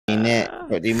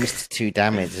But you missed 2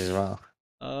 damage as well.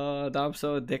 I'm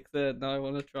so addicted. Now I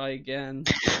want to try again.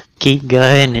 Keep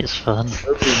going, it's fun.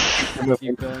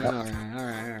 Keep going.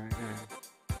 Alright.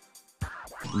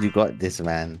 You got this,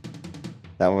 man.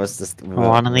 That was just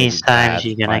One of these times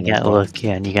you're gonna get boss. lucky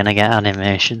and you're gonna get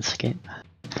animation skip.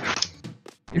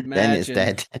 Imagine. Then it's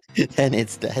dead. Then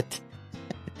it's dead.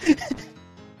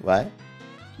 What?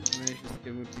 Animation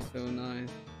skip would be so nice.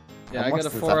 Yeah, How I got much a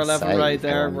does that 411 say right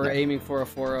there. on We're that? aiming for a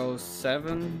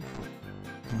 407.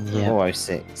 Yeah.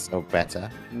 406 or better.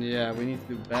 Yeah, we need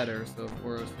to do better. So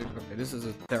 406. Okay, this is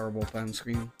a terrible pen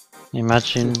screen.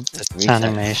 Imagine Just reset.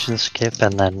 animation skip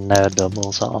and then no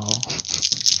doubles at all.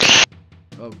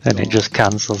 Oh, And it God. just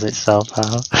cancels itself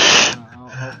out.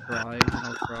 I'll cry.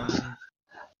 I'll cry.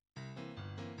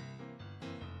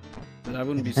 But I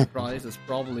wouldn't be surprised. That's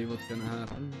probably what's gonna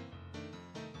happen.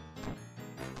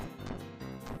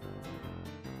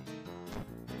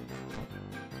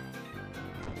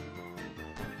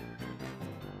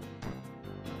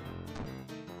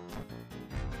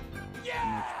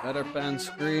 Much better pen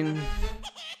screen.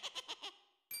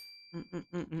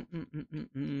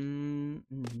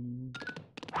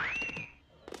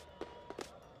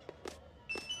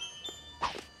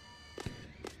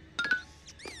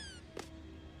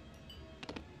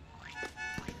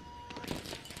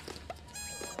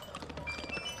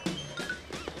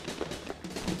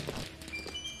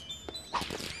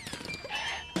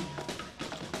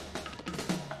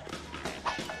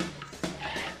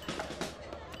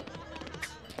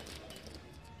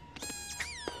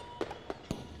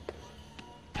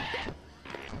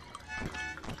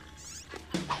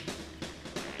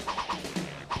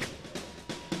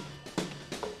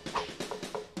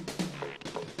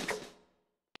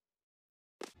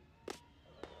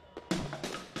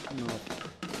 No.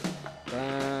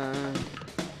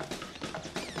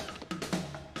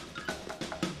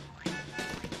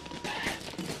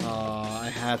 Oh, I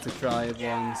had to try it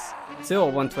once. Still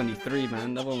 123,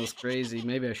 man. That one was crazy.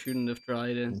 Maybe I shouldn't have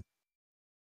tried it.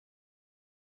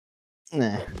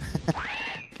 Nah.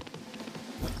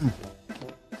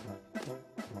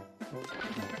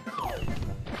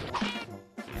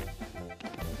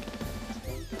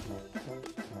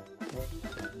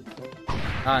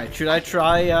 Alright, should I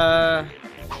try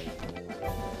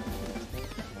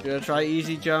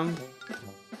easy jump?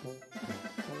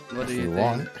 What do you think?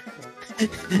 Want.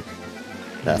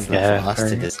 That's not Yeah, for us to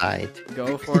very- decide.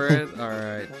 Go for it?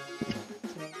 Alright.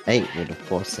 8 would of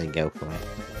course say go for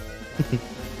it.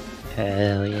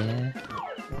 Hell yeah.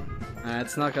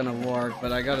 It's not gonna work,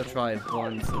 but I gotta try it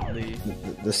once at least.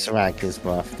 The swag is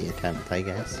worth the attempt, I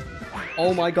guess.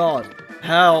 Oh my god!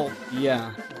 Hell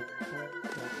yeah!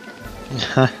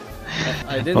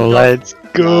 I didn't Let's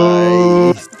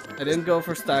go! Nice. I didn't go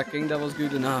for stacking, that was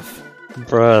good enough.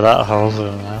 Bro, that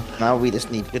hover, man. Now we just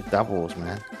need good doubles,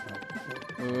 man.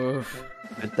 Oof.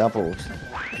 Good doubles.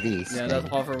 Please. Yeah, that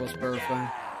hover was perfect.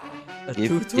 A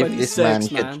Give this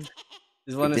 226, man man.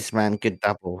 This Give one is this man good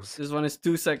doubles. this one is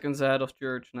 2 seconds ahead of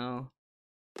church now.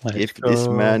 Let's Give go. this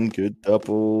man good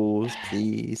doubles,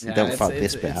 please. Yeah, Don't fuck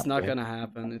this bit it's up. not bro. gonna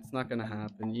happen. It's not gonna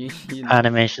happen. You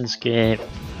Animation skip.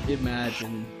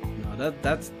 imagine. No,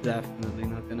 that's definitely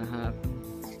not gonna happen.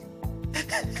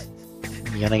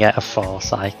 You're gonna get a 4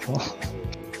 cycle.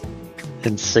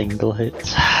 In single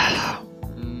hits.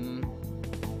 Mm.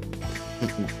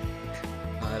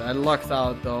 Alright, I lucked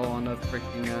out though on that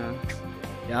freaking.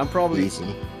 Yeah, I'm probably Easy.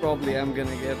 am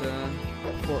gonna get a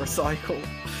 4 cycle.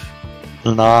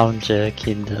 No, I'm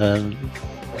joking. No,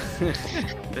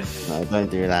 don't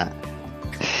do that.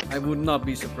 I would not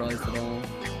be surprised at all.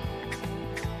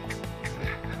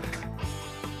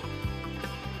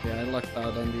 Yeah, I lucked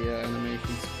out on the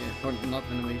animation skin. Or not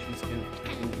animation skin,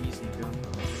 freaking easy jump.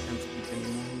 I can't speak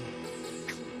anymore.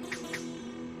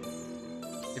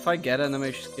 If I get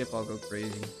animation skip, I'll go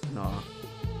crazy. Nah.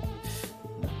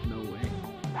 No way.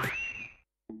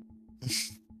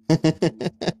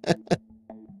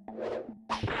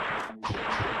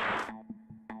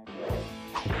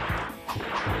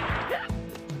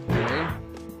 Okay.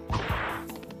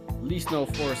 At least no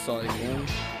 4 cycle.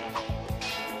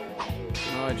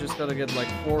 No, I just gotta get like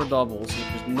 4 doubles,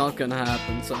 which is not gonna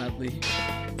happen, sadly.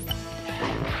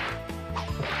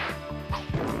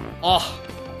 Oh!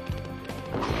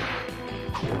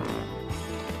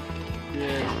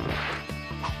 Yeah.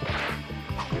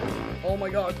 Oh my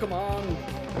god, come on!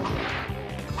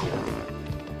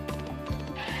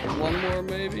 One more,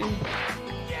 maybe?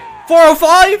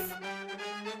 405?!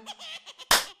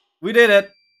 We did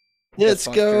it! Let's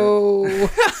Fucker. go!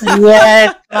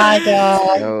 Yes, my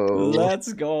god! Go.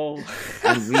 Let's go!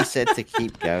 And we said to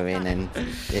keep going, and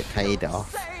it paid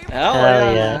off. Hell Hell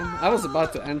yeah! yeah. Man. I was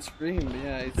about to end stream, but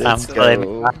yeah. It's I'm Let's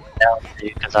blaming go.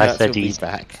 because I Kurtz said will be he's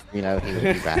back. You know he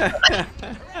will be back.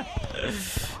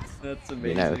 That's amazing.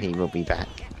 You know he will be back.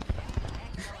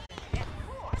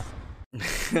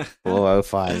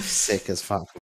 405, sick as fuck.